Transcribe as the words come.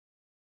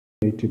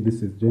YouTube,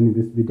 this is John. In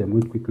this video, I'm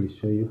going to quickly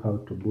show you how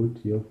to boot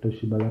your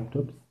Toshiba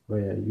laptops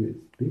via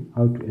USB,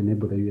 how to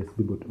enable the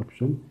USB boot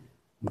option.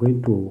 I'm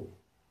going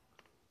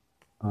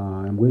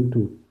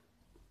to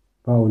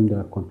power on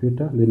the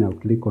computer, then I'll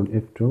click on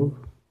F12.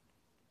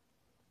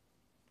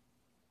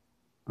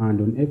 And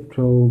on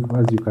F12,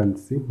 as you can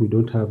see, we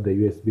don't have the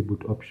USB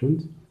boot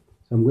options.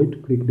 So I'm going to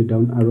click the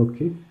down arrow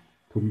key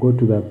to go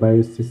to the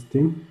BIOS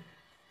system.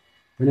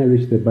 When I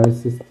reach the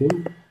BIOS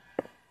system,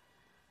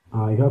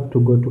 you have to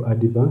go to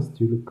Advanced.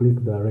 You will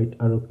click the right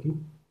arrow key.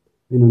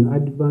 Then on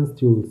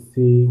Advanced, you will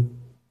see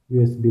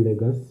USB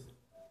Legacy,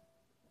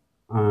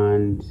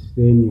 and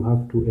then you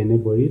have to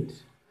enable it.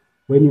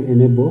 When you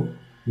enable,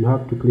 you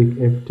have to click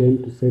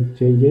F10 to save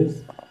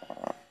changes.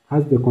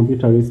 As the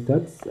computer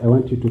restarts, I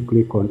want you to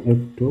click on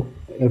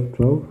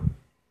F12.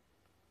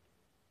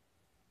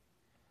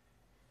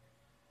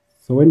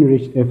 So when you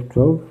reach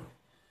F12,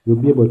 you'll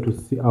be able to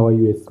see our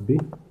USB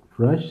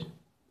flash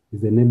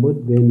is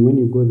enabled. Then when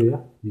you go there,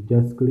 you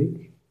just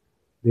click.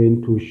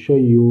 Then to show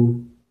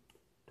you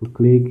to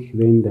click,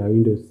 then the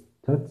Windows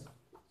starts.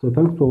 So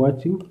thanks for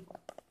watching.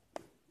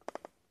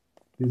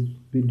 This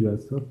video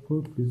is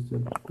helpful. Please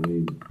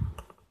subscribe.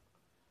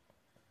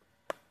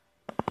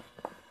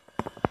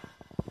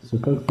 So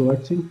thanks for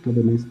watching. Have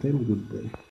a nice time. Goodbye.